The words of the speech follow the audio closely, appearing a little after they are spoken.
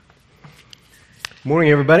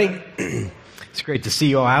Morning, everybody. It's great to see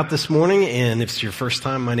you all out this morning, and if it's your first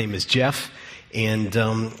time, my name is Jeff, and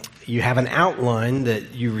you have an outline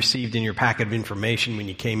that you received in your packet of information when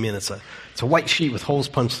you came in. It's a white sheet with holes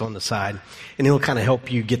punched on the side, and it'll kind of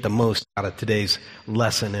help you get the most out of today's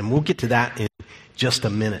lesson, and we'll get to that in just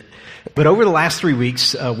a minute. But over the last 3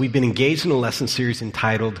 weeks, we've been engaged in a lesson series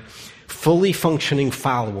entitled Fully Functioning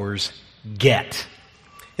Followers Get.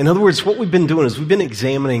 In other words, what we've been doing is we've been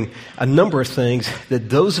examining a number of things that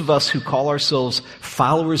those of us who call ourselves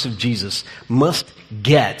followers of Jesus must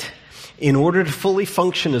get in order to fully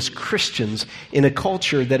function as Christians in a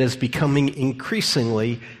culture that is becoming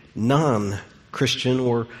increasingly non-Christian,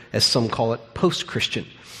 or as some call it, post-Christian.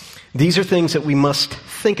 These are things that we must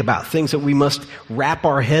think about, things that we must wrap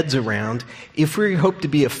our heads around if we hope to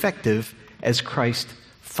be effective as Christ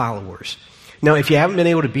followers. Now, if you haven't been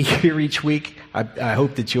able to be here each week, I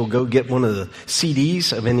hope that you'll go get one of the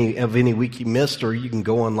CDs of any week you missed, or you can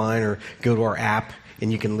go online or go to our app and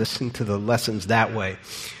you can listen to the lessons that way.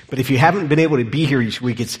 But if you haven't been able to be here each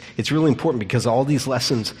week, it's really important because all these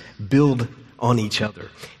lessons build on each other.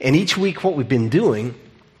 And each week what we've been doing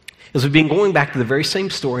is we've been going back to the very same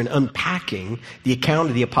story and unpacking the account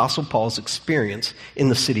of the Apostle Paul's experience in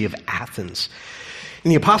the city of Athens.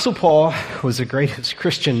 And the Apostle Paul was the greatest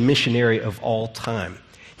Christian missionary of all time.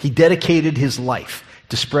 He dedicated his life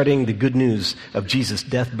to spreading the good news of Jesus'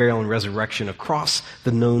 death, burial, and resurrection across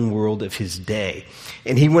the known world of his day.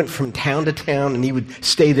 And he went from town to town, and he would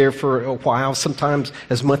stay there for a while, sometimes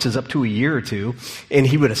as much as up to a year or two, and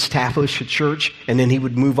he would establish a church, and then he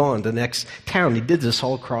would move on to the next town. He did this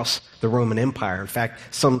all across the Roman Empire. In fact,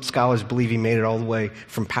 some scholars believe he made it all the way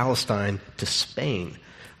from Palestine to Spain.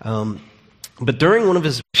 But during one of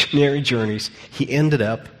his missionary journeys, he ended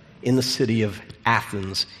up in the city of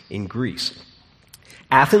Athens in Greece.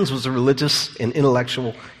 Athens was the religious and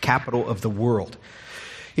intellectual capital of the world.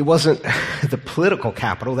 It wasn't the political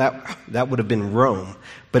capital, that would have been Rome,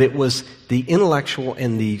 but it was the intellectual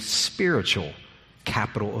and the spiritual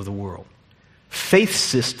capital of the world. Faith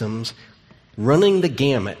systems running the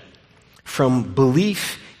gamut from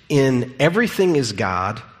belief in everything is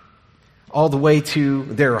God, all the way to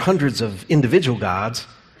there are hundreds of individual gods,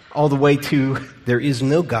 all the way to there is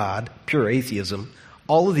no God, pure atheism.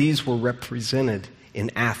 All of these were represented in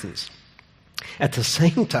Athens. At the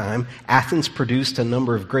same time, Athens produced a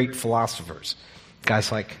number of great philosophers,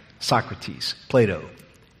 guys like Socrates, Plato,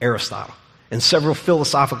 Aristotle, and several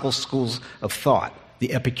philosophical schools of thought,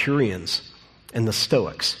 the Epicureans and the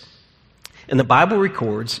Stoics. And the Bible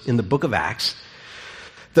records in the book of Acts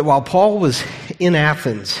that while Paul was in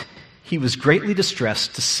Athens, he was greatly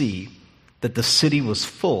distressed to see that the city was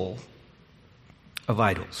full of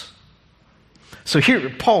idols. So here,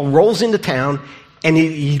 Paul rolls into town, and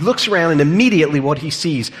he looks around, and immediately what he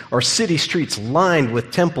sees are city streets lined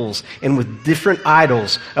with temples and with different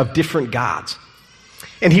idols of different gods.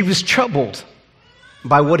 And he was troubled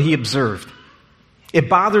by what he observed. It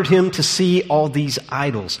bothered him to see all these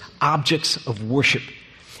idols, objects of worship.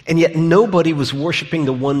 And yet nobody was worshiping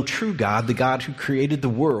the one true God, the God who created the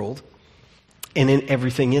world and in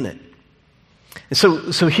everything in it. And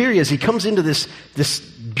so here he is. He comes into this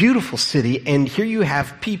beautiful city, and here you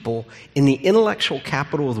have people in the intellectual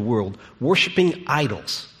capital of the world worshiping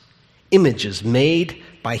idols, images made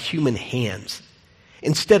by human hands,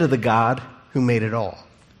 instead of the God who made it all.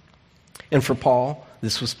 And for Paul,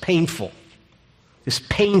 this was painful. This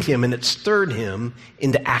pained him, and it stirred him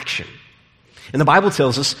into action. And the Bible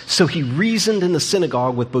tells us, so he reasoned in the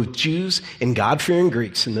synagogue with both Jews and God-fearing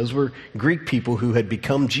Greeks, and those were Greek people who had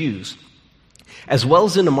become Jews, as well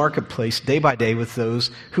as in the marketplace day by day with those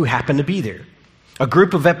who happened to be there. A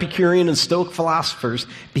group of Epicurean and Stoic philosophers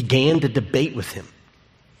began to debate with him.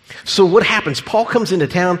 So what happens? Paul comes into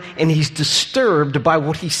town, and he's disturbed by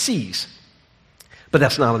what he sees. But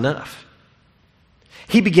that's not enough.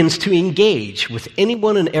 He begins to engage with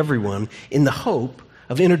anyone and everyone in the hope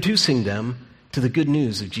of introducing them to the good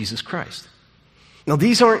news of Jesus Christ. Now,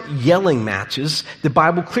 these aren't yelling matches. The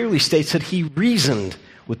Bible clearly states that he reasoned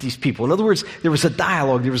with these people. In other words, there was a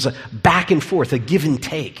dialogue, there was a back and forth, a give and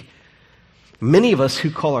take. Many of us who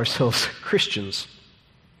call ourselves Christians,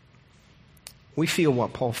 we feel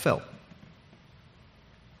what Paul felt.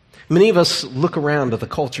 Many of us look around at the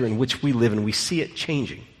culture in which we live and we see it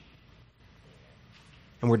changing.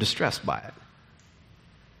 And we're distressed by it.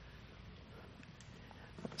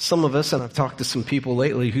 Some of us, and I've talked to some people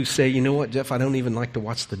lately who say, you know what, Jeff, I don't even like to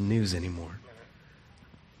watch the news anymore.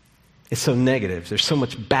 It's so negative. There's so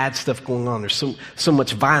much bad stuff going on. There's so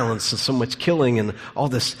much violence and so much killing and all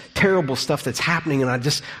this terrible stuff that's happening, and I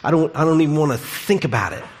don't even want to think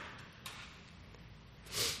about it.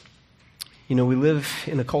 You know, we live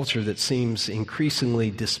in a culture that seems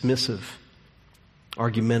increasingly dismissive,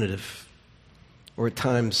 argumentative, or at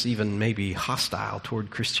times even maybe hostile toward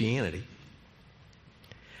Christianity.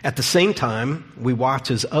 At the same time, we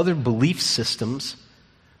watch as other belief systems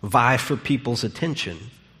vie for people's attention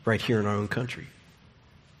right here in our own country.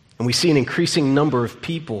 And we see an increasing number of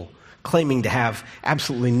people claiming to have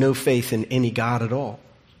absolutely no faith in any God at all.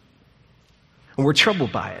 And we're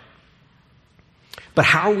troubled by it. But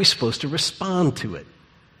how are we supposed to respond to it?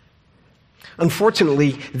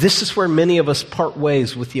 Unfortunately, this is where many of us part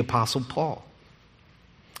ways with the Apostle Paul.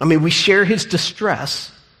 I mean, we share his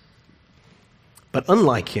distress, but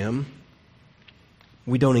unlike him,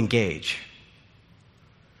 we don't engage.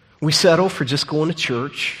 We settle for just going to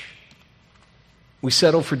church. We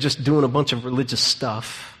settle for just doing a bunch of religious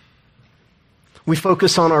stuff. We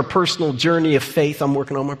focus on our personal journey of faith. I'm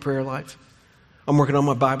working on my prayer life. I'm working on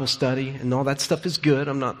my Bible study, and all that stuff is good.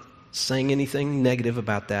 I'm not saying anything negative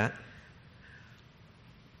about that.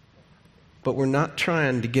 But we're not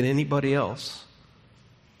trying to get anybody else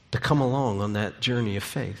to come along on that journey of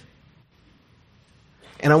faith.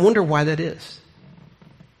 And I wonder why that is.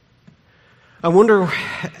 I wonder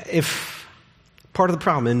if part of the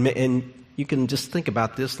problem, and you can just think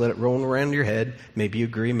about this, let it roll around in your head. Maybe you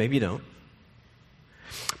agree, maybe you don't.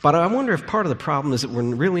 But I wonder if part of the problem is that we're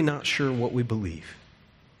really not sure what we believe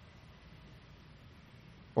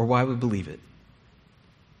or why we believe it,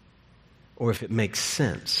 or if it makes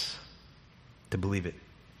sense to believe it.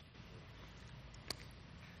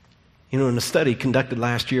 You know, in a study conducted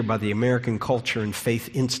last year by the American Culture and Faith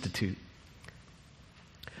Institute,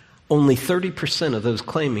 only 30% of those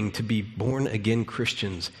claiming to be born-again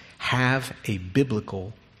Christians have a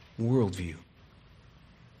biblical worldview.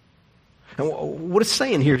 And what it's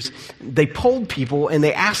saying here is they polled people and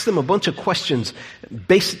they asked them a bunch of questions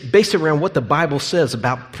based around what the Bible says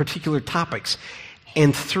about particular topics.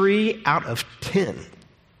 And 3 out of 10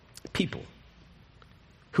 people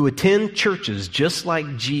who attend churches just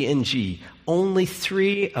like G&G, only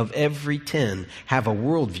 3 of every 10 have a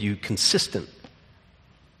worldview consistent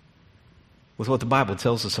with what the Bible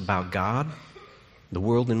tells us about God, the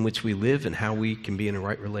world in which we live, and how we can be in a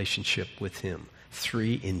right relationship with Him.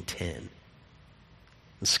 3 in 10.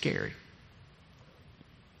 It's scary.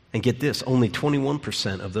 And get this, only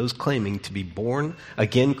 21% of those claiming to be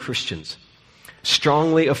born-again Christians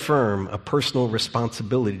strongly affirm a personal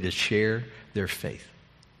responsibility to share their faith.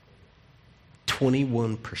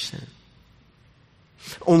 21%.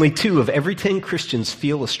 Only 2 of every 10 Christians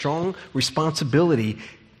feel a strong responsibility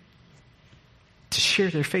to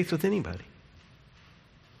share their faith with anybody.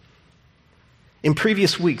 In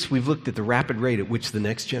previous weeks, we've looked at the rapid rate at which the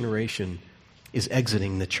next generation is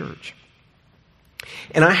exiting the church.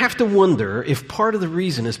 And I have to wonder if part of the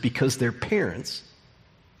reason is because their parents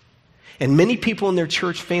and many people in their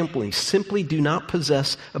church family simply do not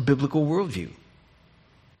possess a biblical worldview.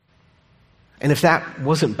 And if that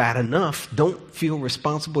wasn't bad enough, don't feel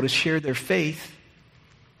responsible to share their faith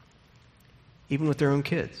even with their own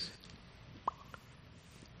kids.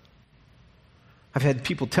 I've had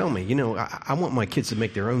people tell me, you know, I want my kids to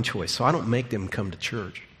make their own choice, so I don't make them come to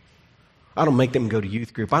church. I don't make them go to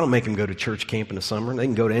youth group. I don't make them go to church camp in the summer. They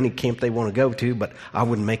can go to any camp they want to go to, but I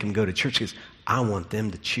wouldn't make them go to church because I want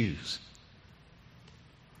them to choose.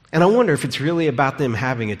 And I wonder if it's really about them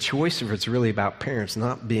having a choice or if it's really about parents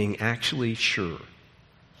not being actually sure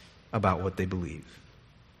about what they believe.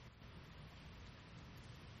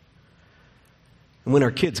 And when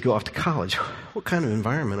our kids go off to college, what kind of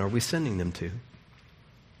environment are we sending them to?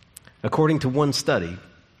 According to one study,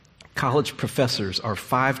 college professors are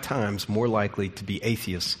 5 times more likely to be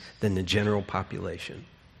atheists than the general population.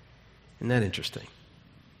 Isn't that interesting?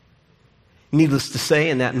 Needless to say,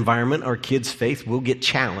 in that environment, our kids' faith will get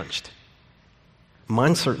challenged.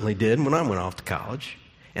 Mine certainly did when I went off to college,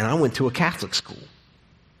 and I went to a Catholic school.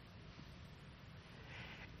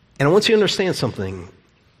 And I want you to understand something.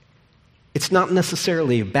 It's not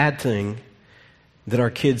necessarily a bad thing that our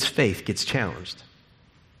kids' faith gets challenged.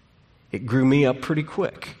 It grew me up pretty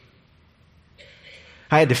quick.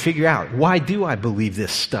 I had to figure out, why do I believe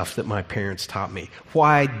this stuff that my parents taught me?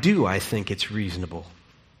 Why do I think it's reasonable?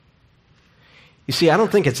 You see, I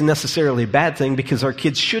don't think it's necessarily a bad thing because our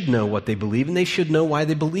kids should know what they believe and they should know why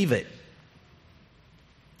they believe it.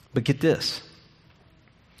 But get this.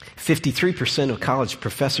 53% of college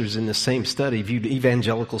professors in the same study viewed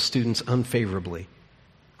evangelical students unfavorably.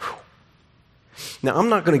 Whew. Now, I'm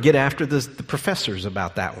not going to get after the professors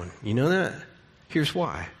about that one. You know that? Here's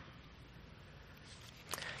why.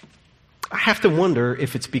 I have to wonder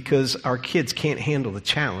if it's because our kids can't handle the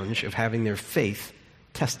challenge of having their faith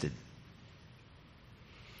tested.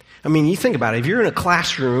 I mean, you think about it. If you're in a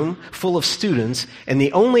classroom full of students and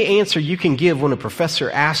the only answer you can give when a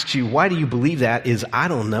professor asks you, why do you believe that, is, I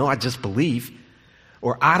don't know, I just believe.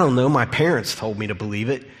 Or, I don't know, my parents told me to believe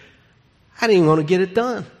it. I didn't want to get it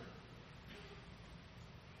done.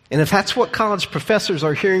 And if that's what college professors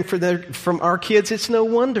are hearing from our kids, it's no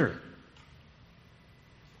wonder.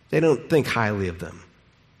 They don't think highly of them.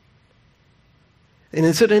 And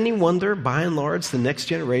is it any wonder, by and large, the next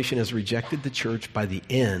generation has rejected the church by the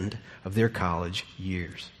end of their college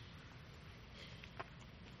years?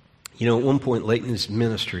 You know, at one point late in his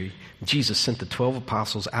ministry, Jesus sent the 12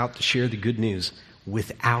 apostles out to share the good news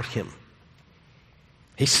without him.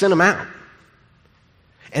 He sent them out.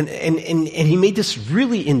 And he made this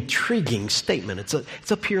really intriguing statement.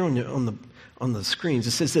 It's up here on the screens.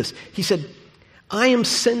 It says this. He said, I am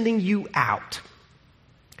sending you out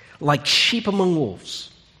like sheep among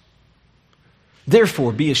wolves.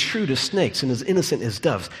 Therefore, be as shrewd as snakes and as innocent as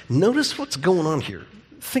doves. Notice what's going on here.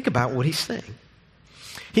 Think about what he's saying.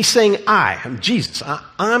 He's saying, I'm Jesus.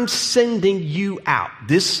 I'm sending you out.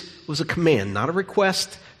 This was a command, not a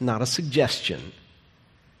request, not a suggestion.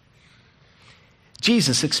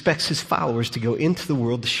 Jesus expects his followers to go into the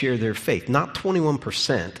world to share their faith. Not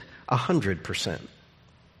 21%, 100%.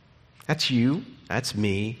 That's you, that's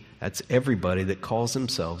me, that's everybody that calls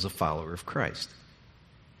themselves a follower of Christ.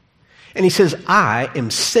 And he says, I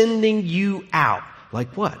am sending you out.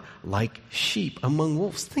 Like what? Like sheep among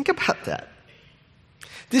wolves. Think about that.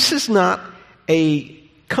 This is not a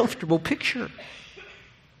comfortable picture.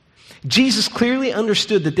 Jesus clearly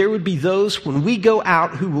understood that there would be those when we go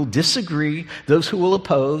out who will disagree, those who will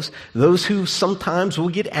oppose, those who sometimes will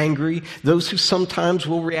get angry, those who sometimes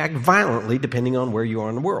will react violently depending on where you are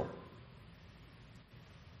in the world.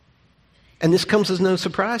 And this comes as no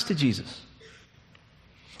surprise to Jesus.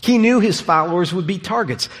 He knew his followers would be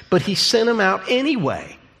targets, but he sent them out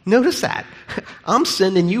anyway. Notice that. I'm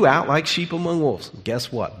sending you out like sheep among wolves.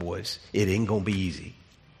 Guess what, boys? It ain't going to be easy.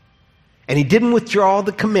 And he didn't withdraw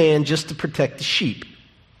the command just to protect the sheep.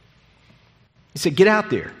 He said, get out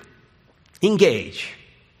there. Engage.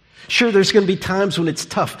 Sure, there's going to be times when it's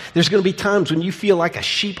tough. There's going to be times when you feel like a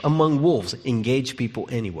sheep among wolves. Engage people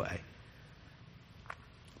anyway.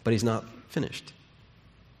 But he's not finished.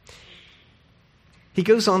 He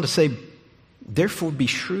goes on to say, therefore be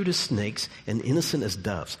shrewd as snakes and innocent as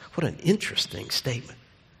doves. What an interesting statement.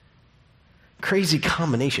 Crazy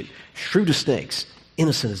combination. Shrewd as snakes,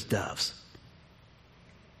 innocent as doves.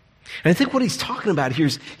 And I think what he's talking about here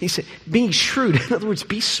is, he said, being shrewd. In other words,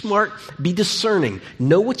 be smart, be discerning,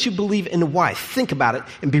 know what you believe and why. Think about it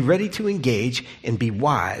and be ready to engage and be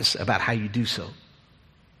wise about how you do so.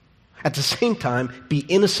 At the same time, be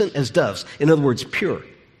innocent as doves. In other words, pure.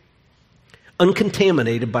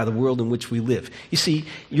 Uncontaminated by the world in which we live. You see,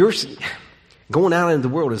 going out into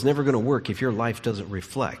the world is never going to work if your life doesn't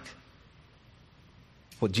reflect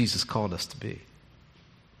what Jesus called us to be.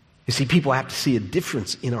 You see, people have to see a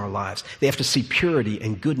difference in our lives. They have to see purity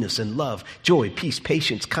and goodness and love, joy, peace,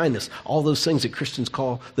 patience, kindness, all those things that Christians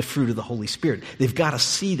call the fruit of the Holy Spirit. They've got to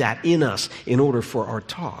see that in us in order for our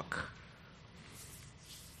talk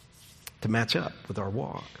to match up with our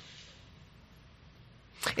walk.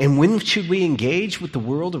 And when should we engage with the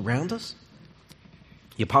world around us?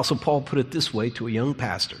 The Apostle Paul put it this way to a young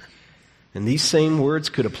pastor. And these same words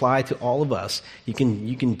could apply to all of us. You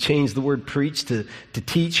can change the word preach to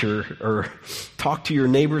teach or talk to your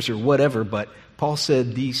neighbors or whatever, but Paul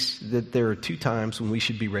said that there are 2 times when we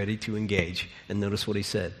should be ready to engage. And notice what he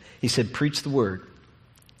said. He said, preach the word.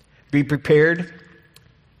 Be prepared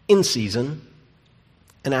in season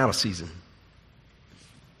and out of season.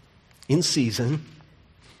 In season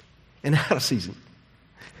and out of season.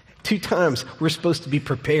 2 times we're supposed to be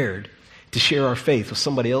prepared to share our faith with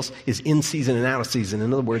somebody else is in season and out of season.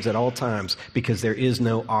 In other words, at all times, because there is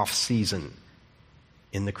no off season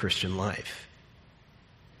in the Christian life.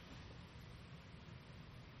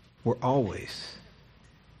 We're always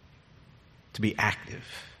to be active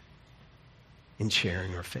in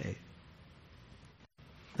sharing our faith.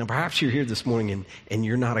 Now, perhaps you're here this morning and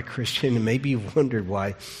you're not a Christian, and maybe you've wondered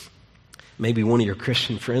why. Maybe one of your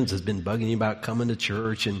Christian friends has been bugging you about coming to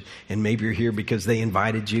church, and maybe you're here because they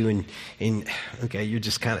invited you, and okay, you're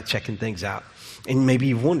just kind of checking things out. And maybe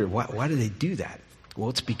you've wondered, why do they do that? Well,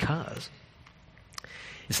 it's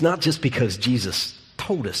not just because Jesus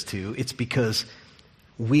told us to, it's because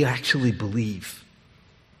we actually believe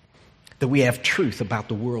that we have truth about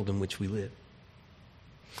the world in which we live.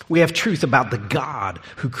 We have truth about the God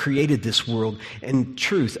who created this world and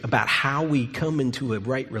truth about how we come into a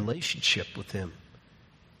right relationship with Him.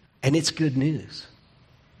 And it's good news.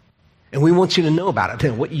 And we want you to know about it.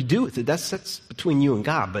 Now, what you do with it, that's between you and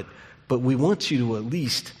God, but we want you to at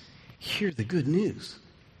least hear the good news.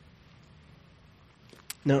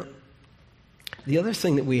 Now, the other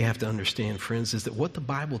thing that we have to understand, friends, is that what the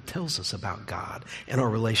Bible tells us about God and our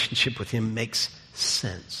relationship with Him makes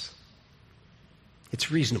sense.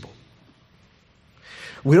 It's reasonable.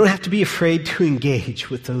 We don't have to be afraid to engage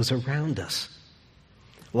with those around us.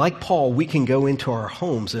 Like Paul, we can go into our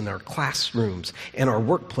homes and our classrooms and our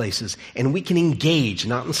workplaces, and we can engage,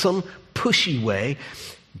 not in some pushy way,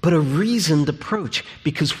 but a reasoned approach,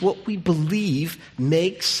 because what we believe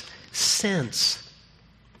makes sense.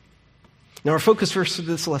 Now, our focus verse of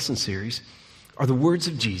this lesson series are the words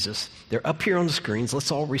of Jesus. They're up here on the screens.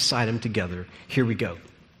 Let's all recite them together. Here we go.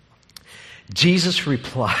 Jesus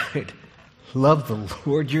replied, "Love the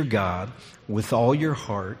Lord your God with all your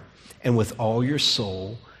heart and with all your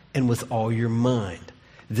soul and with all your mind.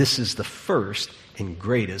 This is the first and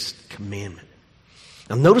greatest commandment."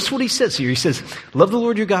 Now, notice what he says here. He says, love the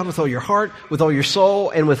Lord your God with all your heart, with all your soul,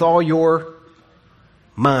 and with all your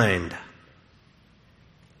mind.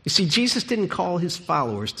 You see, Jesus didn't call his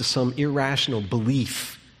followers to some irrational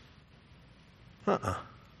belief.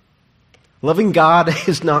 Loving God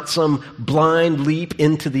is not some blind leap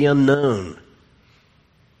into the unknown.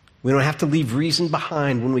 We don't have to leave reason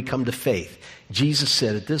behind when we come to faith. Jesus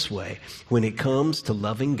said it this way: when it comes to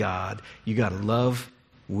loving God, you got to love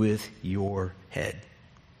with your head.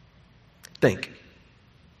 Think.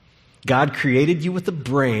 God created you with a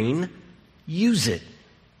brain. Use it.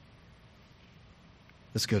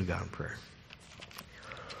 Let's go to God in prayer.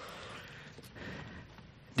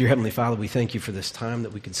 Dear Heavenly Father, we thank you for this time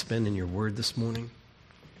that we can spend in your word this morning.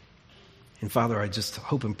 And Father, I just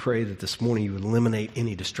hope and pray that this morning you would eliminate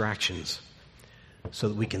any distractions so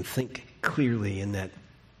that we can think clearly and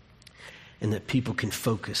that people can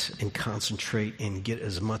focus and concentrate and get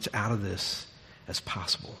as much out of this as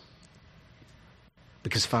possible.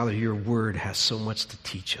 Because Father, your word has so much to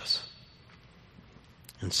teach us.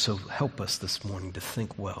 And so help us this morning to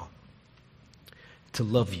think well, to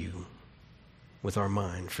love you with our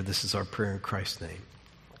mind, for this is our prayer in Christ's name.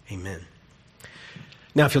 Amen.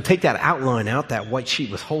 Now, if you'll take that outline out, that white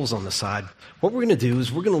sheet with holes on the side, what we're going to do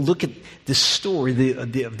is we're going to look at this story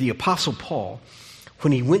of the Apostle Paul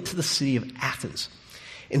when he went to the city of Athens.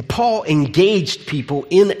 And Paul engaged people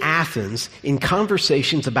in Athens in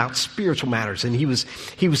conversations about spiritual matters. And he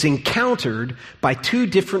was encountered by two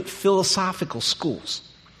different philosophical schools.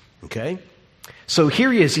 Okay? So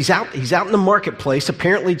here he is. He's out in the marketplace,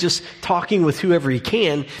 apparently just talking with whoever he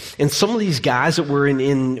can. And some of these guys that were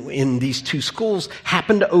in these two schools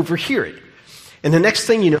happen to overhear it. And the next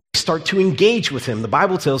thing you know, they start to engage with him. The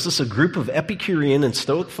Bible tells us a group of Epicurean and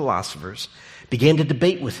Stoic philosophers began to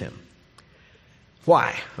debate with him.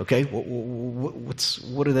 Why? Okay,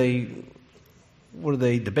 what are they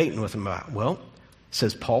debating with him about? Well, it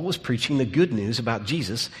says Paul was preaching the good news about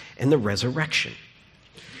Jesus and the resurrection.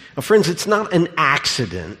 Now, friends, it's not an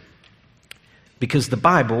accident, because the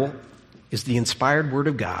Bible is the inspired word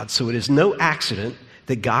of God, so it is no accident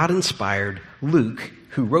that God inspired Luke,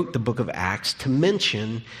 who wrote the book of Acts, to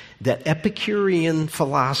mention that Epicurean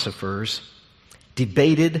philosophers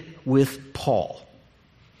debated with Paul.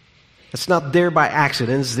 It's not there by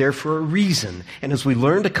accident, it's there for a reason. And as we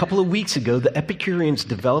learned a couple of weeks ago, the Epicureans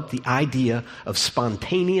developed the idea of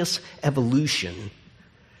spontaneous evolution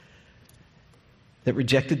that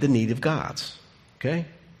rejected the need of gods. Okay?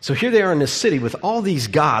 So here they are in this city with all these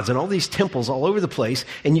gods and all these temples all over the place,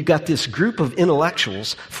 and you've got this group of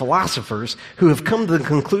intellectuals, philosophers, who have come to the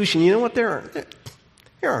conclusion, you know what, there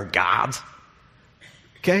aren't gods.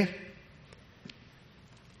 Okay?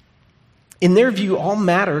 In their view, all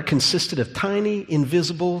matter consisted of tiny,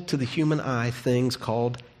 invisible to the human eye things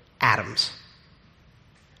called atoms.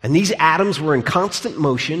 And these atoms were in constant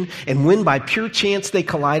motion, and when by pure chance they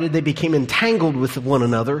collided, they became entangled with one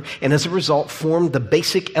another, and as a result formed the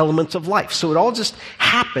basic elements of life. So it all just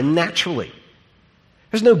happened naturally.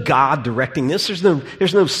 There's no God directing this. There's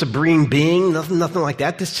no supreme being, nothing like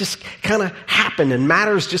that. This just kind of happened, and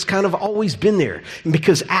matter's just kind of always been there. And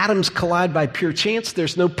because atoms collide by pure chance,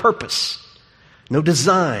 there's no purpose, no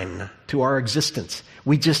design to our existence.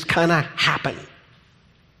 We just kind of happen.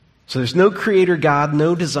 So there's no creator God,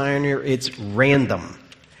 no designer, it's random.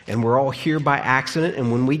 And we're all here by accident,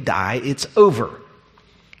 and when we die, it's over.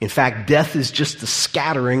 In fact, death is just the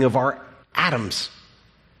scattering of our atoms.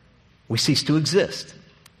 We cease to exist.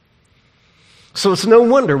 So it's no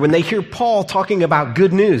wonder when they hear Paul talking about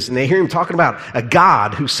good news, and they hear him talking about a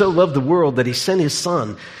God who so loved the world that he sent his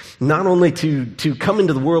son, not only to come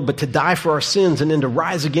into the world, but to die for our sins and then to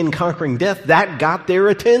rise again conquering death, that got their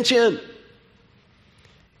attention.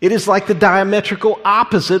 It is like the diametrical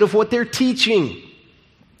opposite of what they're teaching.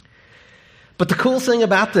 But the cool thing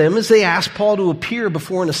about them is they asked Paul to appear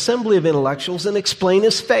before an assembly of intellectuals and explain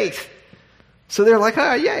his faith. So they're like,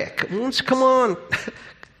 oh, yeah, come on,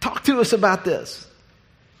 talk to us about this.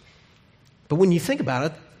 But when you think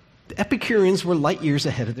about it, the Epicureans were light years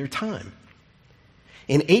ahead of their time.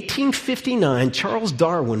 In 1859, Charles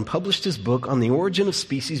Darwin published his book on the origin of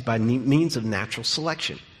species by means of natural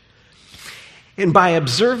selection. And by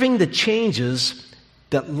observing the changes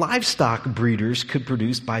that livestock breeders could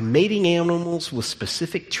produce by mating animals with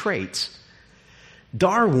specific traits,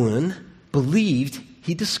 Darwin believed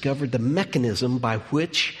he discovered the mechanism by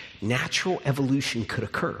which natural evolution could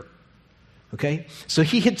occur. Okay? So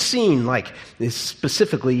he had seen, like,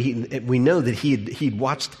 specifically, we know that he'd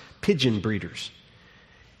watched pigeon breeders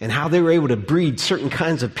and how they were able to breed certain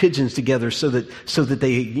kinds of pigeons together so that they,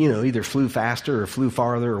 either flew faster or flew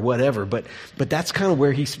farther or whatever. But that's kind of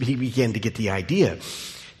where he began to get the idea.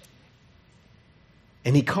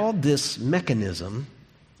 And he called this mechanism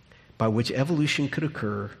by which evolution could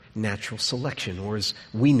occur natural selection, or as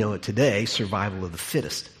we know it today, survival of the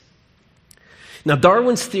fittest. Now,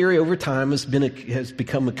 Darwin's theory over time has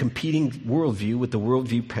become a competing worldview with the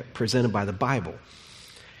worldview presented by the Bible.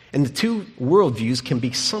 And the two worldviews can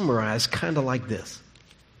be summarized kind of like this.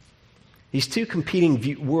 These two competing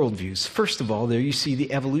worldviews. First of all, there you see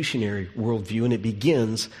the evolutionary worldview, and it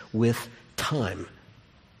begins with time.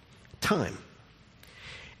 Time.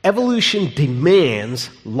 Evolution demands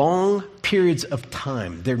long periods of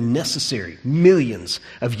time. They're necessary, millions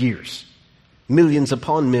of years. Millions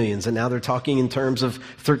upon millions, and now they're talking in terms of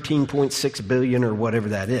 13.6 billion or whatever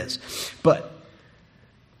that is. But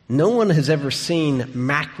no one has ever seen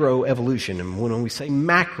macroevolution. And when we say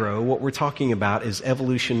macro, what we're talking about is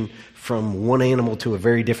evolution from one animal to a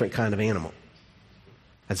very different kind of animal.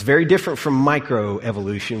 That's very different from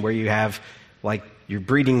microevolution, where you have, like, you're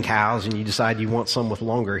breeding cows and you decide you want some with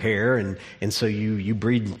longer hair, and so you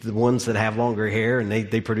breed the ones that have longer hair, and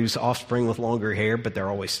they produce offspring with longer hair, but they're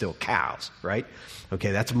always still cows, right?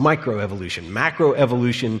 Okay, that's microevolution.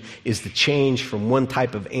 Macroevolution is the change from one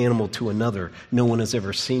type of animal to another. No one has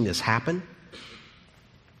ever seen this happen.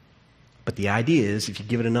 But the idea is, if you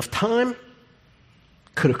give it enough time, it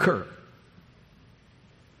could occur.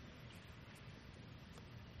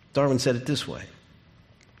 Darwin said it this way: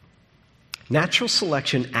 natural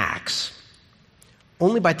selection acts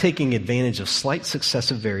only by taking advantage of slight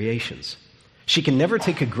successive variations. She can never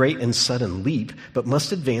take a great and sudden leap, but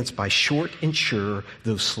must advance by short and sure,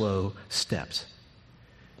 though slow, steps.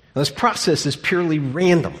 Now, this process is purely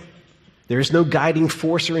random. There is no guiding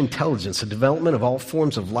force or intelligence. The development of all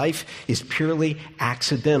forms of life is purely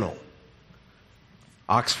accidental.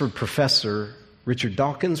 Oxford professor Richard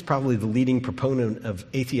Dawkins, probably the leading proponent of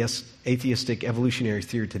atheistic evolutionary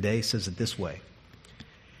theory today, says it this way: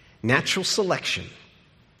 natural selection,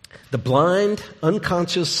 the blind,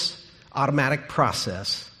 unconscious, automatic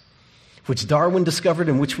process, which Darwin discovered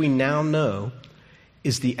and which we now know,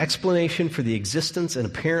 is the explanation for the existence and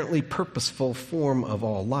apparently purposeful form of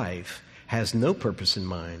all life, has no purpose in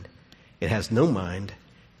mind, it has no mind,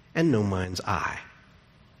 and no mind's eye.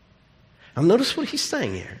 Now notice what he's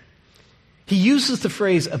saying here. He uses the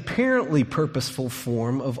phrase apparently purposeful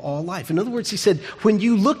form of all life. In other words, he said, when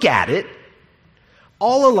you look at it,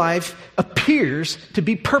 all of life appears to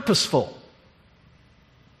be purposeful.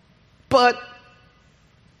 But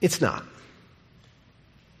it's not.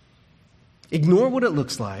 Ignore what it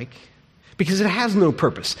looks like, because it has no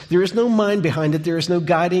purpose. There is no mind behind it. There is no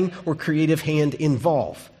guiding or creative hand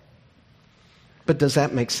involved. But does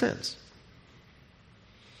that make sense?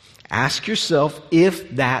 Ask yourself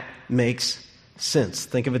if that makes sense.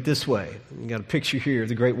 Think of it this way. You've got a picture here of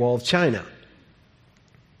the Great Wall of China.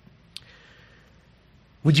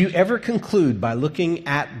 Would you ever conclude by looking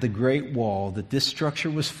at the Great Wall that this structure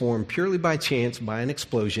was formed purely by chance by an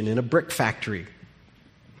explosion in a brick factory?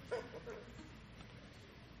 I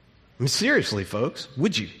mean, seriously, folks,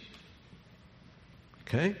 would you?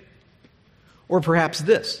 Okay? Or perhaps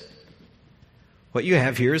this. What you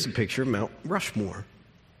have here is a picture of Mount Rushmore.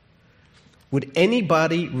 Would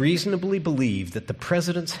anybody reasonably believe that the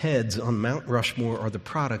president's heads on Mount Rushmore are the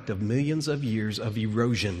product of millions of years of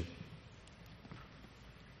erosion?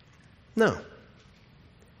 No.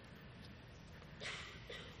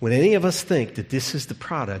 Would any of us think that this is the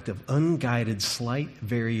product of unguided slight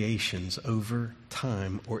variations over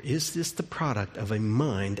time, or is this the product of a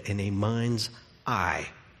mind and a mind's eye?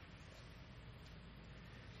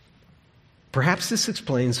 Perhaps this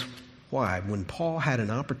explains why, when Paul had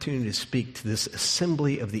an opportunity to speak to this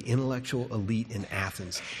assembly of the intellectual elite in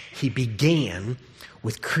Athens, he began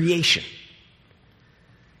with creation.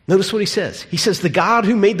 Notice what he says. He says, the God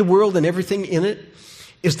who made the world and everything in it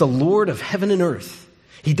is the Lord of heaven and earth.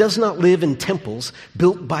 He does not live in temples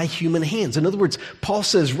built by human hands. In other words, Paul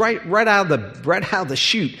says right out of the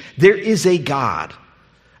chute, there is a God,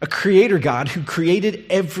 a creator God who created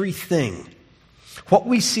everything. What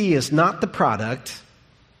we see is not the product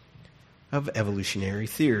of evolutionary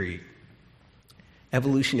theory.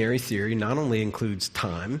 Evolutionary theory not only includes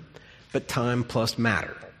time, but time plus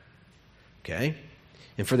matter. Okay?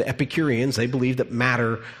 And for the Epicureans, they believe that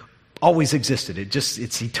matter always existed.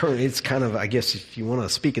 It's eternal. It's kind of, I guess, if you want to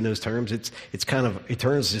speak in those terms, it's kind of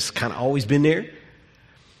eternal. It's just kind of always been there.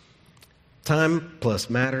 Time plus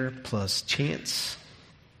matter plus chance.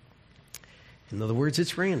 In other words,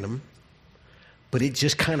 it's random, but it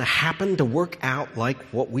just kind of happened to work out like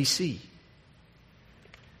what we see.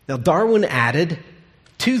 Now, Darwin added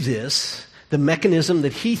to this the mechanism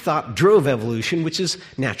that he thought drove evolution, which is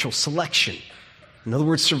natural selection. In other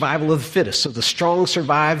words, survival of the fittest. So the strong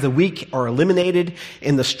survive, the weak are eliminated,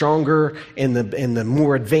 and the stronger and the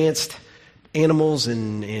more advanced animals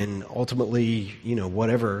and ultimately,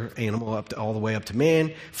 whatever animal all the way up to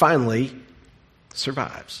man, finally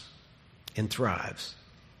survives and thrives.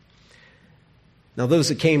 Now, those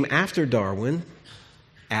that came after Darwin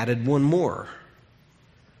added one more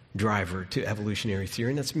driver to evolutionary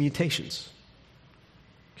theory, and that's mutations.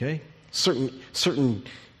 Okay? Certain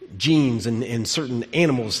genes and certain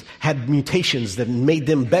animals had mutations that made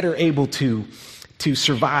them better able to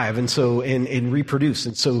survive and reproduce.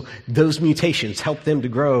 And so those mutations helped them to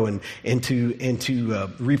grow and to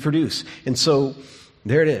reproduce. And so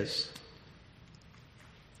there it is.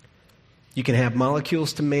 You can have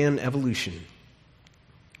molecules to man evolution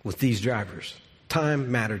with these drivers: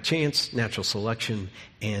 time, matter, chance, natural selection,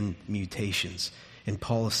 and mutations. And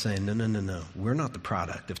Paul is saying, no. We're not the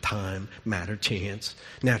product of time, matter, chance,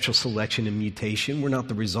 natural selection, and mutation. We're not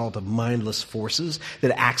the result of mindless forces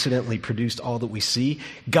that accidentally produced all that we see.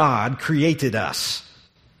 God created us.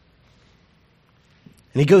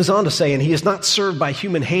 And he goes on to say, and he is not served by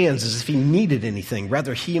human hands as if he needed anything.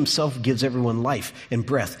 Rather, he himself gives everyone life and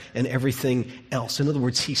breath and everything else. In other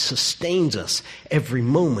words, he sustains us every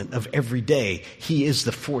moment of every day. He is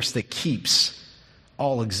the force that keeps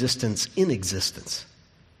all existence in existence.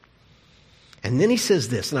 And then he says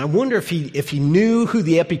this, and I wonder if he knew who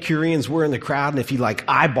the Epicureans were in the crowd and if he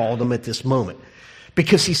eyeballed them at this moment.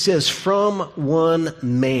 Because he says, from one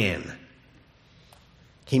man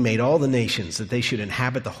he made all the nations that they should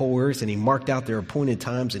inhabit the whole earth, and he marked out their appointed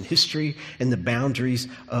times in history and the boundaries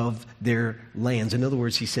of their lands. In other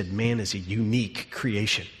words, he said man is a unique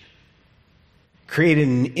creation. Created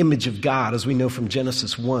in the image of God, as we know from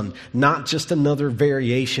Genesis 1, not just another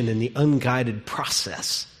variation in the unguided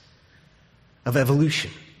process of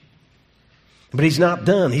evolution. But he's not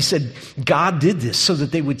done. He said God did this so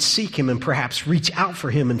that they would seek him and perhaps reach out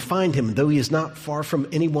for him and find him, though he is not far from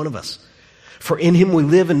any one of us. For in him we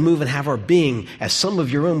live and move and have our being. As some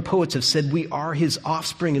of your own poets have said, we are his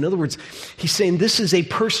offspring. In other words, he's saying this is a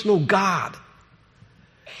personal God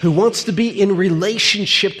who wants to be in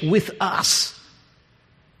relationship with us.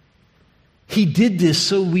 He did this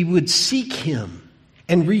so we would seek him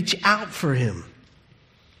and reach out for him.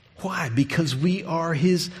 Why? Because we are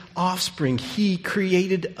his offspring. He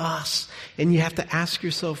created us. And you have to ask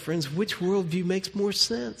yourself, friends, which worldview makes more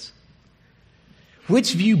sense?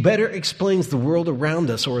 Which view better explains the world around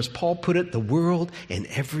us, or as Paul put it, the world and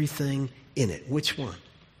everything in it? Which one?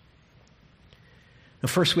 Now,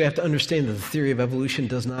 first we have to understand that the theory of evolution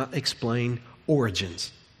does not explain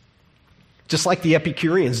origins. Just like the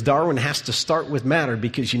Epicureans, Darwin has to start with matter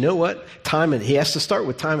because you know what? He has to start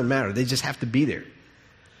with time and matter. They just have to be there.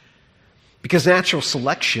 Because natural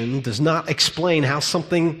selection does not explain how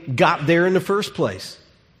something got there in the first place.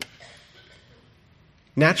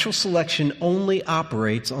 Natural selection only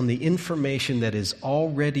operates on the information that is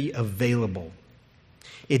already available.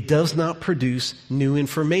 It does not produce new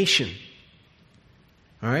information.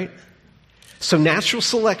 All right? So natural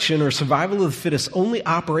selection or survival of the fittest only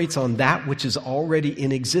operates on that which is already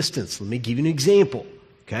in existence. Let me give you an example,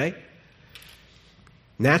 okay?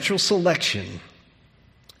 Natural selection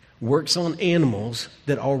works on animals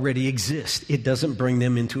that already exist. It doesn't bring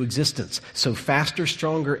them into existence. So faster,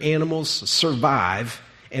 stronger animals survive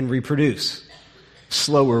and reproduce.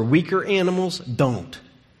 Slower, weaker animals don't.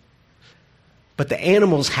 But the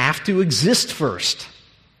animals have to exist first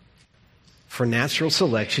for natural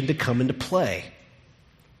selection to come into play.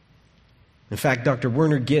 In fact, Dr.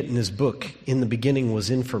 Werner Gitt, in his book, In the Beginning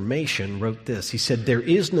Was Information, wrote this. He said, there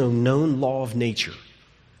is no known law of nature,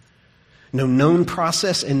 No known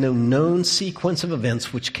process and no known sequence of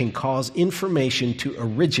events which can cause information to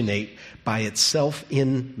originate by itself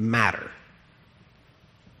in matter.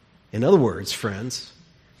 In other words, friends,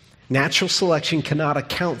 natural selection cannot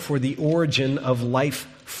account for the origin of life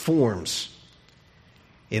forms.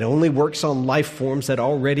 It only works on life forms that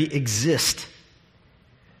already exist.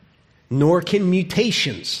 Nor can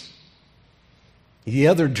mutations, the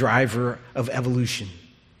other driver of evolution.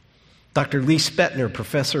 Dr. Lee Spetner,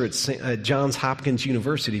 professor at Johns Hopkins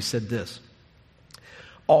University, said this: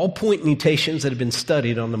 all point mutations that have been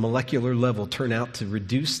studied on the molecular level turn out to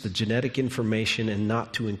reduce the genetic information and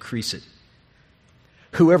not to increase it.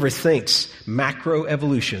 Whoever thinks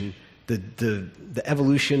macroevolution, the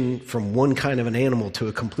evolution from one kind of an animal to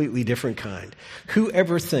a completely different kind,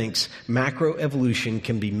 whoever thinks macroevolution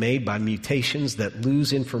can be made by mutations that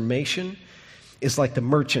lose information is like the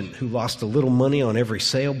merchant who lost a little money on every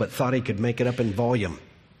sale but thought he could make it up in volume.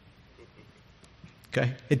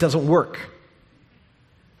 Okay? It doesn't work.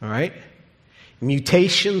 All right?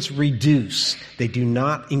 Mutations reduce. They do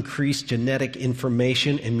not increase genetic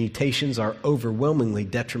information, and mutations are overwhelmingly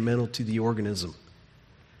detrimental to the organism,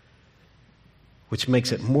 which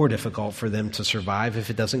makes it more difficult for them to survive if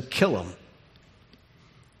it doesn't kill them.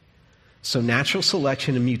 So natural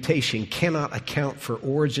selection and mutation cannot account for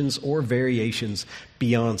origins or variations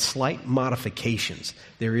beyond slight modifications.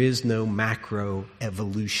 There is no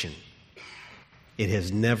macroevolution. It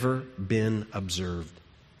has never been observed.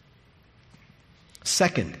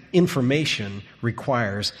 Second, information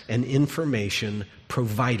requires an information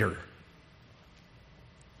provider.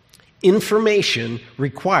 Information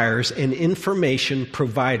requires an information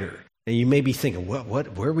provider. And you may be thinking,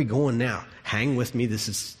 where are we going now? Hang with me. This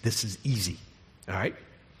is easy. All right?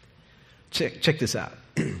 Check this out.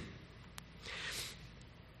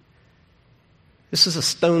 This is a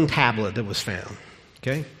stone tablet that was found.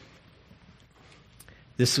 Okay?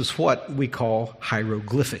 This is what we call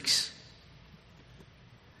hieroglyphics.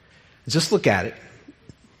 Just look at it.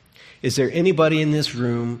 Is there anybody in this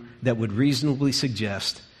room that would reasonably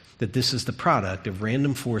suggest that this is the product of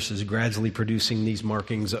random forces gradually producing these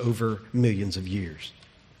markings over millions of years?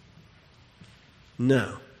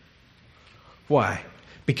 No. Why?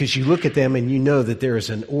 Because you look at them and you know that there is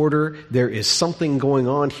an order, there is something going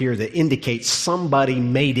on here that indicates somebody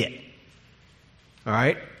made it. All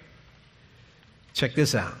right? Check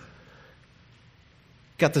this out.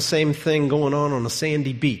 Got the same thing going on a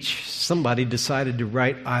sandy beach. Somebody decided to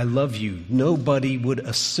write, "I love you." Nobody would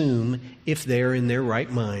assume, if they're in their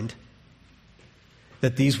right mind,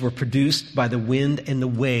 that these were produced by the wind and the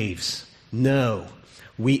waves. No.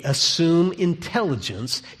 We assume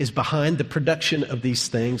intelligence is behind the production of these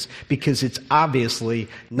things because it's obviously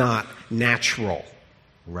not natural,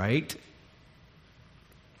 right?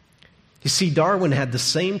 You see, Darwin had the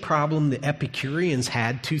same problem the Epicureans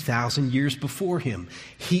had 2,000 years before him.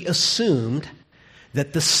 He assumed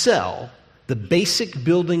that the cell, the basic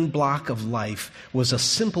building block of life, was a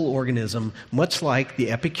simple organism, much like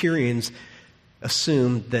the Epicureans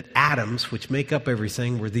assumed that atoms, which make up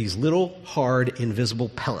everything, were these little, hard, invisible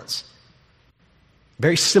pellets.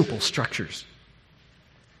 Very simple structures.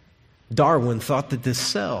 Darwin thought that this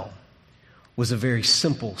cell was a very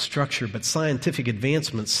simple structure, but scientific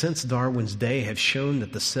advancements since Darwin's day have shown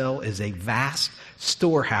that the cell is a vast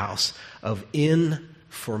storehouse of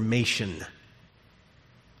information.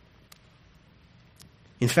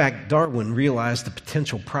 In fact, Darwin realized the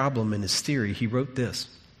potential problem in his theory. He wrote this.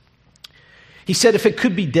 He said, if it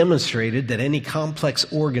could be demonstrated that any complex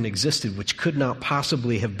organ existed which could not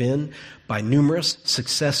possibly have been by numerous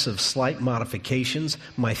successive slight modifications,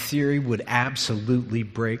 my theory would absolutely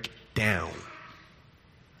break down.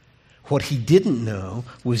 What he didn't know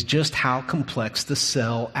was just how complex the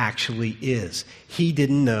cell actually is. He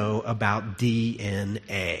didn't know about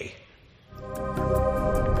DNA.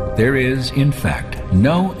 There is, in fact,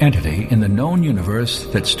 no entity in the known universe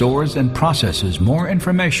that stores and processes more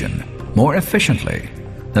information more efficiently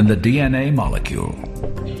than the DNA molecule.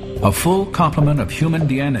 A full complement of human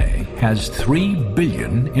DNA has 3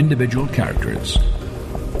 billion individual characters.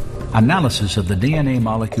 Analysis of the DNA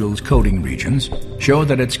molecule's coding regions show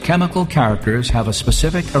that its chemical characters have a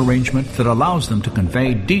specific arrangement that allows them to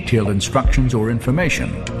convey detailed instructions or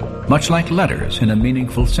information, much like letters in a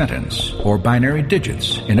meaningful sentence or binary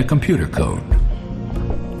digits in a computer code.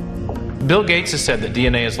 Bill Gates has said that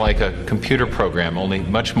DNA is like a computer program, only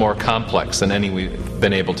much more complex than any we've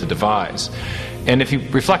been able to devise. And if you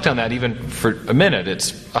reflect on that even for a minute,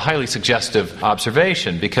 it's a highly suggestive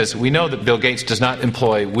observation, because we know that Bill Gates does not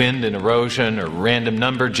employ wind and erosion or random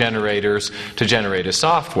number generators to generate his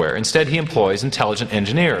software. Instead, he employs intelligent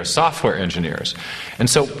engineers, software engineers. And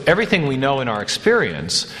so everything we know in our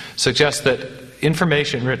experience suggests that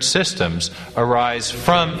information-rich systems arise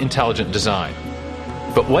from intelligent design.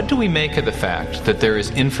 But what do we make of the fact that there is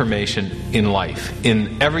information in life,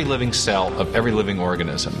 in every living cell of every living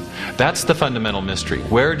organism? That's the fundamental mystery.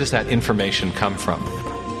 Where does that information come from?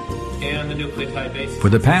 And the nucleotide base. For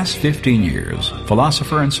the past 15 years,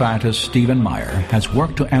 philosopher and scientist Stephen Meyer has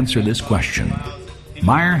worked to answer this question.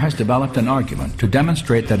 Meyer has developed an argument to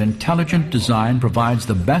demonstrate that intelligent design provides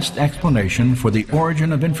the best explanation for the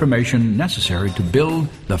origin of information necessary to build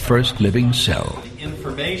the first living cell.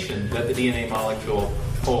 Information that the DNA molecule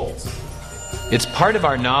holds. It's part of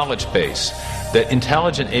our knowledge base that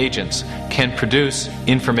intelligent agents can produce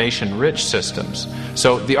information-rich systems.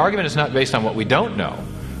 So the argument is not based on what we don't know,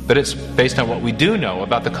 but it's based on what we do know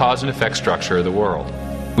about the cause and effect structure of the world.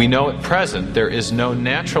 We know at present there is no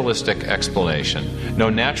naturalistic explanation, no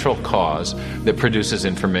natural cause that produces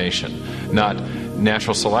information. Not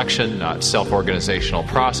natural selection, not self-organizational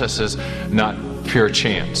processes, not pure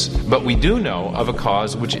chance. But we do know of a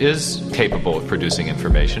cause which is capable of producing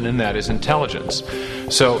information, and that is intelligence.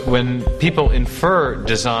 So when people infer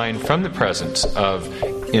design from the presence of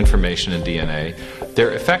information in DNA,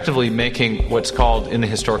 they're effectively making what's called in the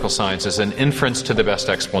historical sciences an inference to the best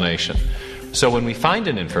explanation. So when we find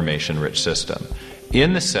an information-rich system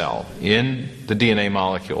in the cell, in the DNA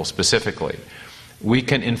molecule specifically, we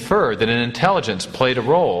can infer that an intelligence played a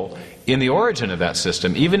role in the origin of that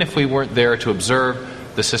system, even if we weren't there to observe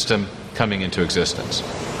the system coming into existence.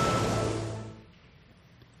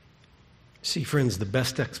 See, friends, the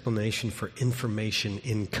best explanation for information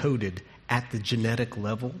encoded at the genetic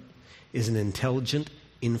level is an intelligent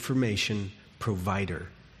information provider.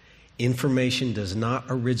 Information does not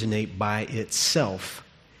originate by itself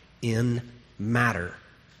in matter.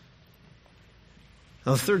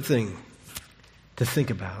 Now, the third thing to think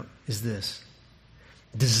about is this.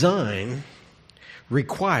 Design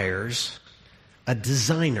requires a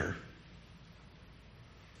designer.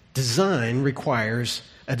 Design requires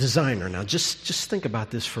a designer. Now, just think about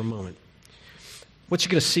this for a moment. What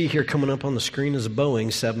you're going to see here coming up on the screen is a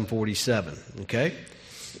Boeing 747, okay?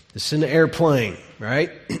 This is an airplane, right?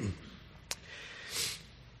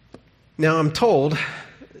 Now, I'm told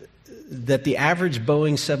that the average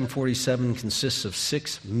Boeing 747 consists of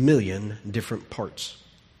 6 million different parts.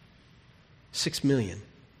 6 million.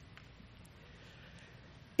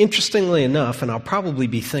 Interestingly enough, and I'll probably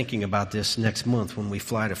be thinking about this next month when we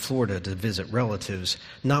fly to Florida to visit relatives,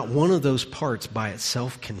 not one of those parts by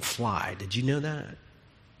itself can fly. Did you know that?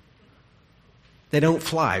 They don't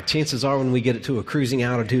fly. Chances are when we get it to a cruising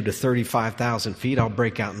altitude of 35,000 feet, I'll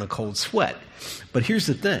break out in a cold sweat. But here's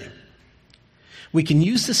the thing. We can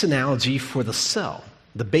use this analogy for the cell,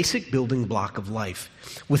 the basic building block of life.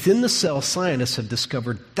 Within the cell, scientists have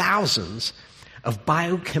discovered thousands of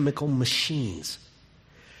biochemical machines.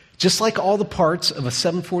 Just like all the parts of a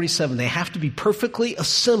 747, they have to be perfectly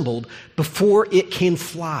assembled before it can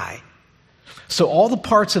fly. So all the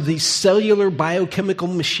parts of these cellular biochemical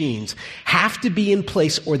machines have to be in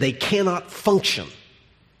place or they cannot function.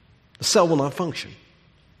 The cell will not function.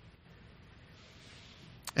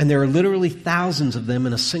 And there are literally thousands of them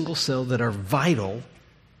in a single cell that are vital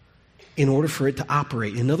in order for it to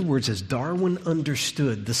operate. In other words, as Darwin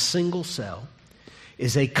understood, the single cell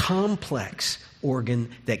is a complex organ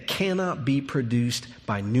that cannot be produced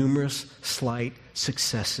by numerous, slight,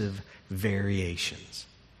 successive variations.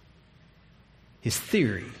 His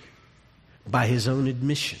theory, by his own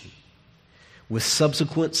admission, with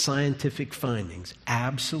subsequent scientific findings,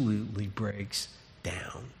 absolutely breaks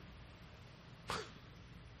down.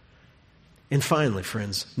 And finally,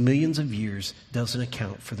 friends, millions of years doesn't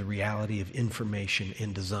account for the reality of information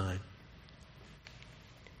in design.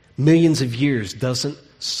 Millions of years doesn't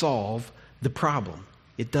solve the problem.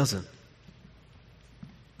 It doesn't.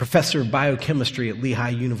 Professor of biochemistry at Lehigh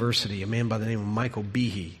University, a man by the name of Michael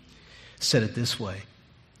Behe, said it this way.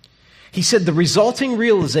 He said, the resulting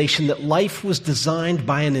realization that life was designed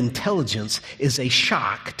by an intelligence is a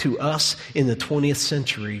shock to us in the 20th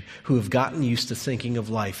century who have gotten used to thinking of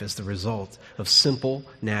life as the result of simple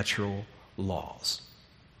natural laws.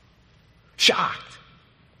 Shocked.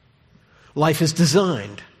 Life is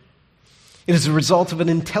designed. It is the result of an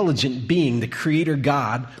intelligent being, the creator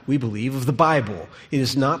God, we believe, of the Bible. It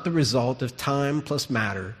is not the result of time plus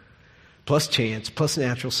matter, plus chance, plus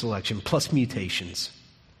natural selection, plus mutations.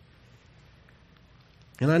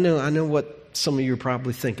 And I know what some of you are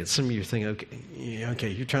probably thinking. Some of you are thinking, okay,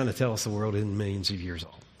 you're trying to tell us the world isn't millions of years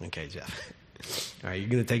old. Okay, Jeff. All right, you're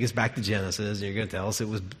going to take us back to Genesis, and you're going to tell us it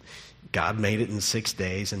was God made it in 6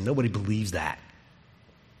 days, and nobody believes that.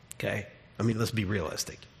 Okay? I mean, let's be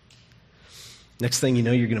realistic. Next thing you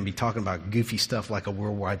know, you're going to be talking about goofy stuff like a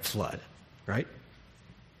worldwide flood, right?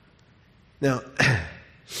 Now,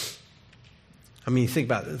 I mean, think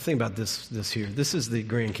about this here. This is the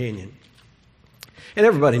Grand Canyon. And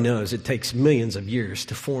everybody knows it takes millions of years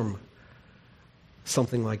to form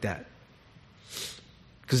something like that.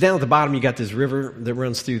 Because down at the bottom, you got this river that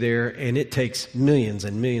runs through there, and it takes millions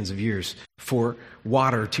and millions of years for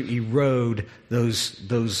water to erode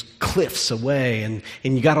those cliffs away. And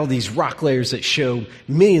you got all these rock layers that show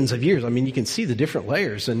millions of years. I mean, you can see the different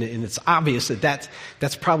layers, and it's obvious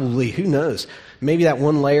that's probably, who knows, maybe that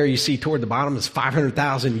one layer you see toward the bottom is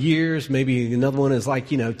 500,000 years. Maybe another one is like,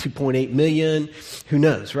 2.8 million. Who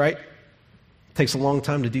knows, right? It takes a long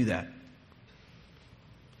time to do that.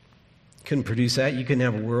 Couldn't produce that. You couldn't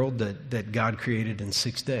have a world that God created in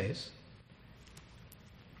 6 days.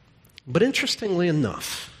 But interestingly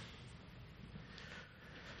enough,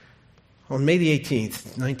 on May the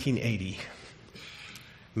 18th, 1980,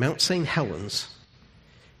 Mount St. Helens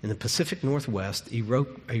in the Pacific Northwest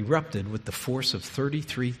erupted with the force of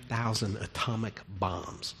 33,000 atomic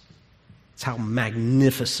bombs. That's how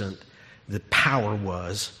magnificent the power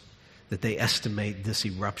was that they estimate this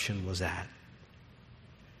eruption was at.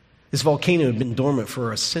 This volcano had been dormant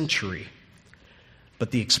for a century,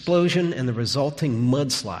 but the explosion and the resulting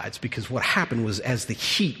mudslides, because what happened was as the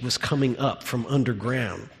heat was coming up from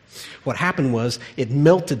underground, what happened was it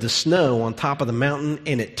melted the snow on top of the mountain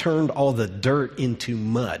and it turned all the dirt into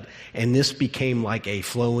mud. And this became like a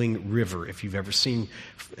flowing river, if you've ever seen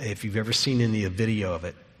any video of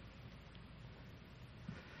it.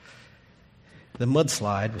 The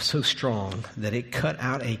mudslide was so strong that it cut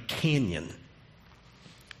out a canyon.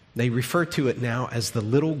 They refer to it now as the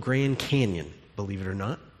Little Grand Canyon, believe it or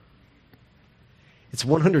not. It's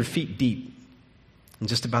 100 feet deep and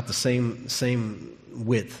just about the same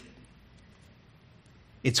width.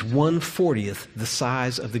 It's 1/40th the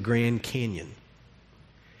size of the Grand Canyon.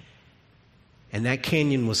 And that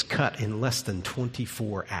canyon was cut in less than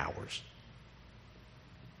 24 hours.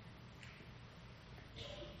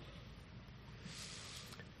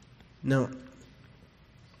 Now,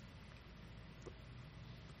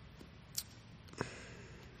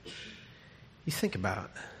 you think about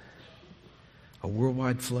a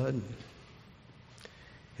worldwide flood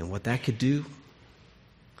and what that could do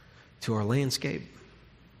to our landscape.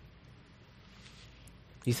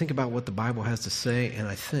 You think about what the Bible has to say, and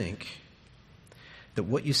I think that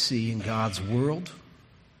what you see in God's world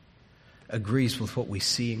agrees with what we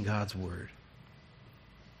see in God's Word.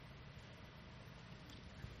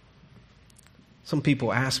 Some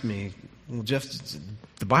people ask me, well, Jeff,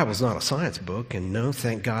 the Bible's not a science book, and no,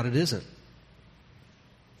 thank God it isn't.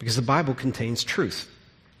 Because the Bible contains truth.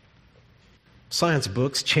 Science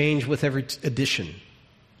books change with every edition.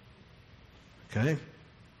 Okay?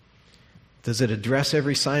 Does it address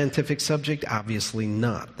every scientific subject? Obviously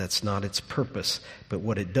not. That's not its purpose. But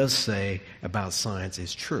what it does say about science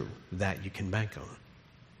is true. That you can bank on.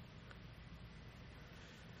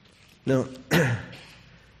 Now,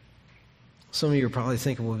 some of you are probably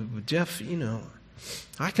thinking, well, Jeff,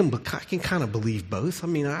 I can kind of believe both. I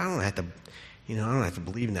mean, I don't have to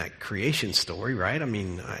believe in that creation story, right? I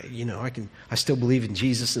mean, I still believe in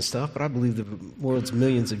Jesus and stuff, but I believe the world's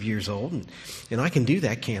millions of years old, and I can do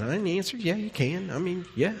that, can I? And the answer is, yeah, you can. I mean,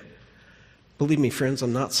 yeah. Believe me, friends,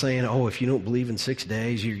 I'm not saying, if you don't believe in 6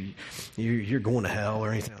 days, you're going to hell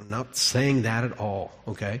or anything. I'm not saying that at all,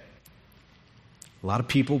 okay? A lot of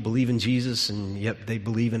people believe in Jesus, and yet they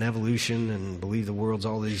believe in evolution and believe the world's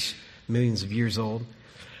all these millions of years old.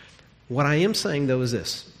 What I am saying, though, is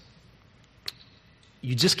this.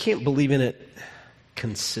 You just can't believe in it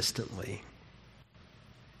consistently.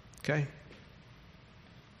 Okay?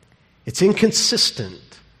 It's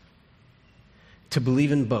inconsistent to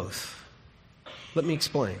believe in both. Let me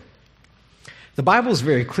explain. The Bible is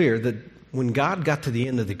very clear that when God got to the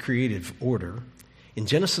end of the creative order, in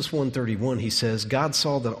Genesis 1:31, he says, God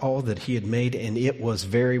saw that all that he had made, and it was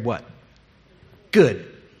very what? Good.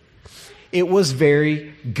 It was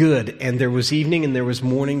very good. And there was evening and there was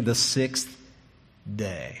morning, the sixth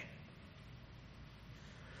day.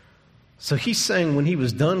 So he's saying when he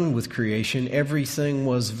was done with creation, everything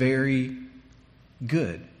was very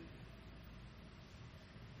good.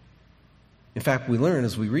 In fact, we learn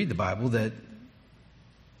as we read the Bible that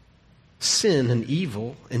sin and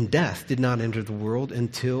evil and death did not enter the world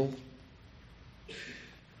until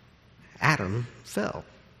Adam fell.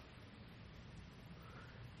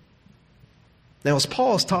 Now, as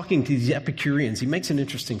Paul is talking to these Epicureans, he makes an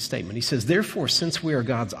interesting statement. He says, therefore, since we are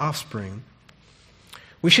God's offspring,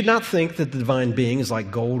 we should not think that the divine being is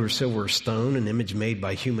like gold or silver or stone, an image made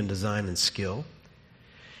by human design and skill.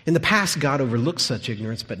 In the past, God overlooked such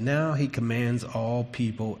ignorance, but now he commands all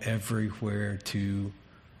people everywhere to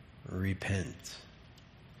repent.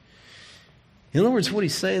 In other words, what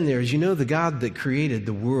he's saying there is, the God that created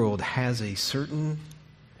the world has a certain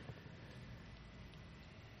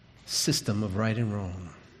system of right and wrong.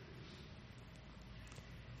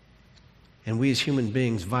 And we as human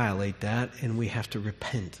beings violate that, and we have to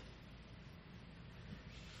repent.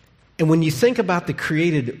 And when you think about the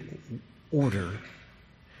created order,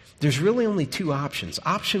 there's really only two options.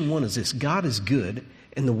 Option one is this: God is good,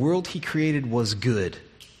 and the world he created was good.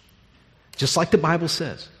 Just like the Bible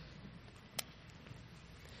says.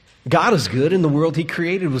 God is good, and the world he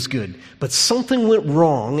created was good. But something went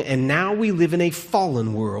wrong, and now we live in a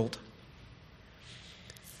fallen world.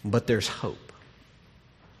 But there's hope.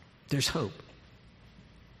 There's hope.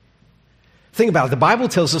 Think about it. The Bible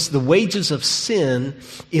tells us the wages of sin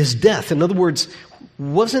is death. In other words, it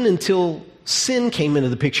wasn't until sin came into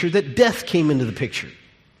the picture that death came into the picture.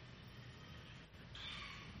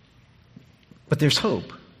 But there's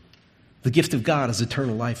hope. The gift of God is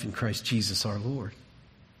eternal life in Christ Jesus our Lord.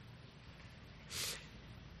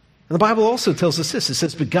 And the Bible also tells us this. It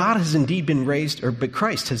says, but Christ has indeed been raised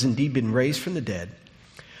from the dead,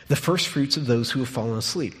 the first fruits of those who have fallen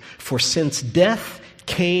asleep. For since death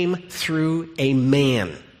came through a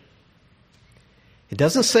man. It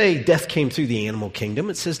doesn't say death came through the animal kingdom.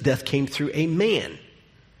 It says death came through a man.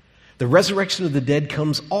 The resurrection of the dead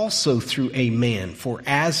comes also through a man. For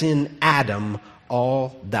as in Adam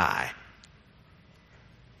all die,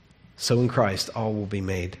 so in Christ all will be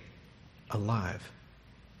made alive.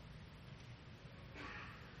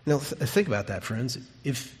 Now think about that, friends.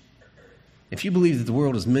 If you believe that the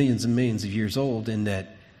world is millions and millions of years old, and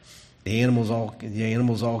that the animals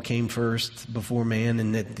all came first before man,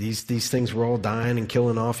 and that these things were all dying and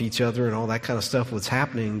killing off each other and all that kind of stuff was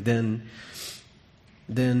happening, then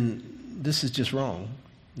this is just wrong.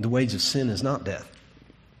 The wage of sin is not death.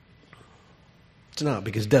 It's not,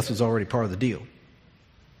 because death was already part of the deal.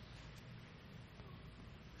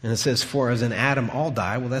 And it says, for as in Adam all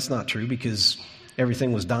die. Well, that's not true, because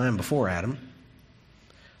everything was dying before Adam.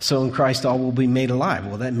 So in Christ all will be made alive.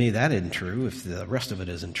 Well, that isn't true if the rest of it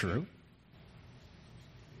isn't true.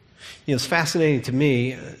 It's fascinating to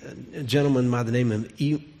me, a gentleman by the name of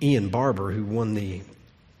Ian Barber, who won the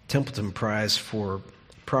Templeton Prize for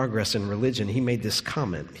Progress in Religion, he made this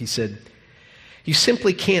comment. He said, you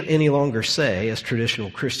simply can't any longer say, as traditional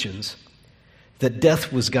Christians, that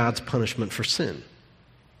death was God's punishment for sin.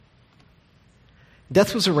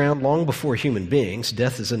 Death was around long before human beings.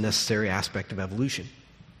 Death is a necessary aspect of evolution.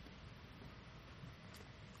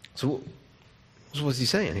 So what's he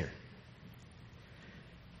saying here?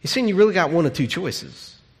 He's saying you really got one of two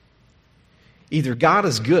choices. Either God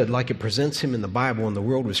is good, like it presents him in the Bible, and the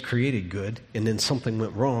world was created good, and then something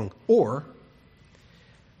went wrong. Or,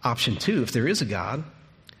 option two, if there is a God,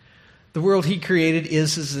 the world he created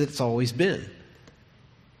is as it's always been.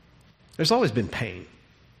 There's always been pain.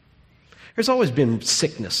 There's always been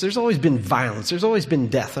sickness. There's always been violence. There's always been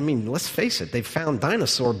death. I mean, let's face it. They've found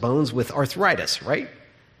dinosaur bones with arthritis, right?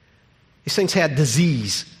 These things had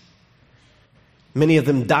disease. Many of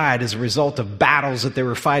them died as a result of battles that they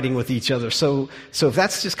were fighting with each other. So if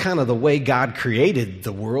that's just kind of the way God created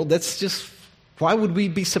the world, that's just, why would we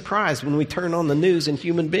be surprised when we turn on the news and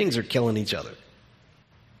human beings are killing each other?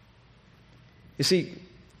 You see,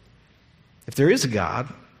 if there is a God,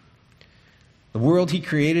 the world he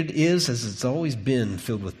created is, as it's always been,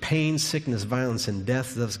 filled with pain, sickness, violence, and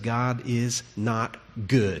death. Thus, God is not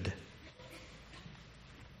good.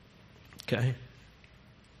 Okay?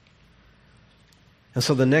 And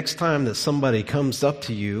so the next time that somebody comes up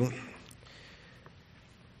to you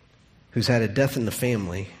who's had a death in the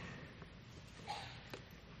family,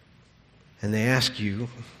 and they ask you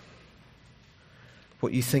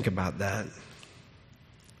what you think about that,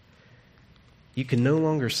 you can no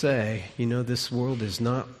longer say, this world is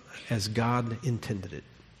not as God intended it.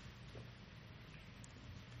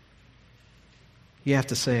 You have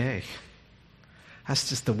to say, hey, that's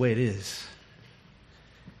just the way it is.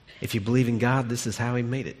 If you believe in God, this is how he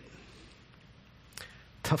made it.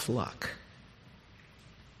 Tough luck.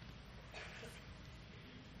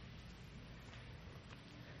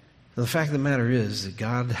 The fact of the matter is that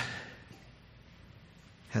God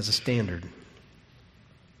has a standard.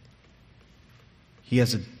 He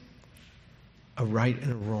has a right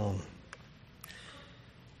and a wrong.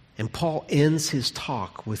 And Paul ends his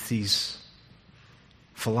talk with these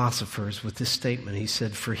philosophers with this statement. He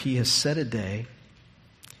said, "For he has set a day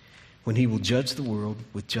when he will judge the world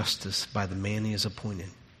with justice by the man he has appointed.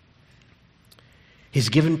 He's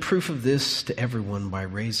given proof of this to everyone by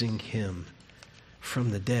raising him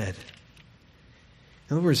from the dead."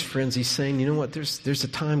 In other words, friends, he's saying, you know what, there's a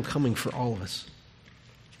time coming for all of us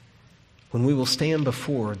when we will stand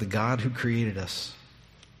before the God who created us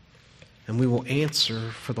and we will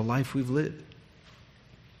answer for the life we've lived.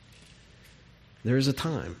 There is a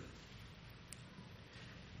time.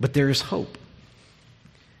 But there is hope.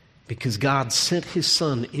 Because God sent his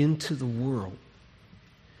Son into the world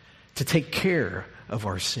to take care of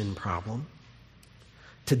our sin problem,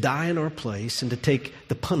 to die in our place, and to take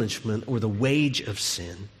the punishment or the wage of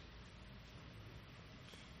sin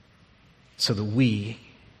so that we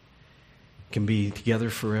can be together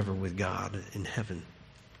forever with God in heaven.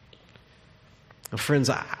 Now, friends,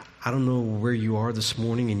 I don't know where you are this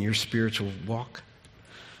morning in your spiritual walk,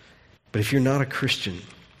 but if you're not a Christian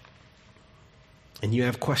and you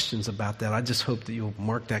have questions about that, I just hope that you'll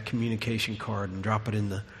mark that communication card and drop it in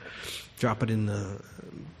the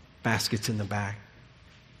baskets in the back.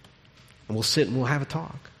 And we'll sit and we'll have a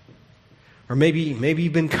talk. Or maybe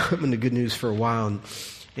you've been coming to Good News for a while and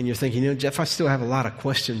you're thinking, you know, Jeff, I still have a lot of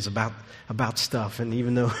questions about stuff. And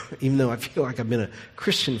even though I feel like I've been a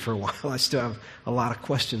Christian for a while, I still have a lot of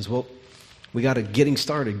questions. Well, we got a Getting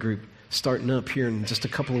Started group starting up here in just a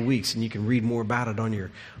couple of weeks, and you can read more about it on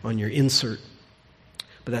your insert.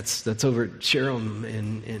 But that's over at Cheryl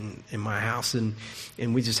in my house, and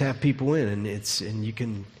we just have people in, and you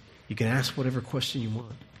can ask whatever question you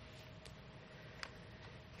want.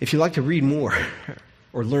 If you'd like to read more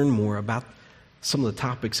or learn more about some of the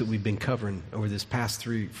topics that we've been covering over this past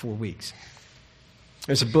 3-4 weeks,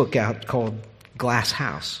 there's a book out called Glass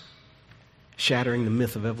House, Shattering the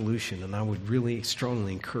Myth of Evolution, and I would really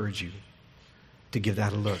strongly encourage you to give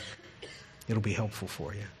that a look. It'll be helpful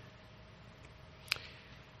for you.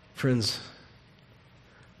 Friends,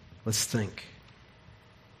 let's think.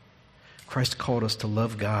 Christ called us to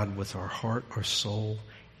love God with our heart, our soul,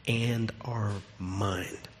 and our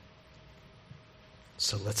mind.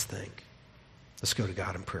 So let's think. Let's go to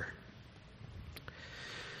God in prayer.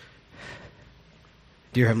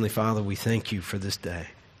 Dear Heavenly Father, we thank you for this day.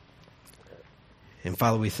 And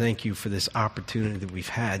Father, we thank you for this opportunity that we've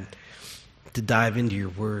had to dive into your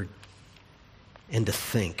word and to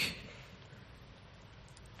think.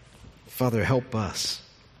 Father, help us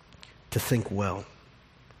to think well,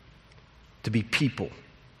 to be people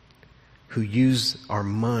who use our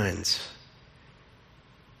minds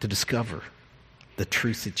to discover the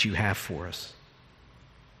truth that you have for us.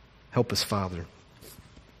 Help us, Father,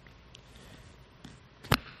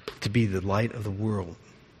 to be the light of the world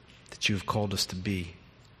that you have called us to be.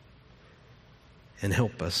 And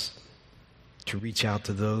help us to reach out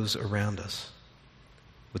to those around us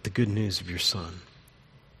with the good news of your Son.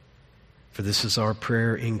 For this is our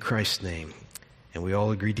prayer in Christ's name. And we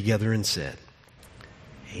all agreed together and said,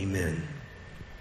 Amen.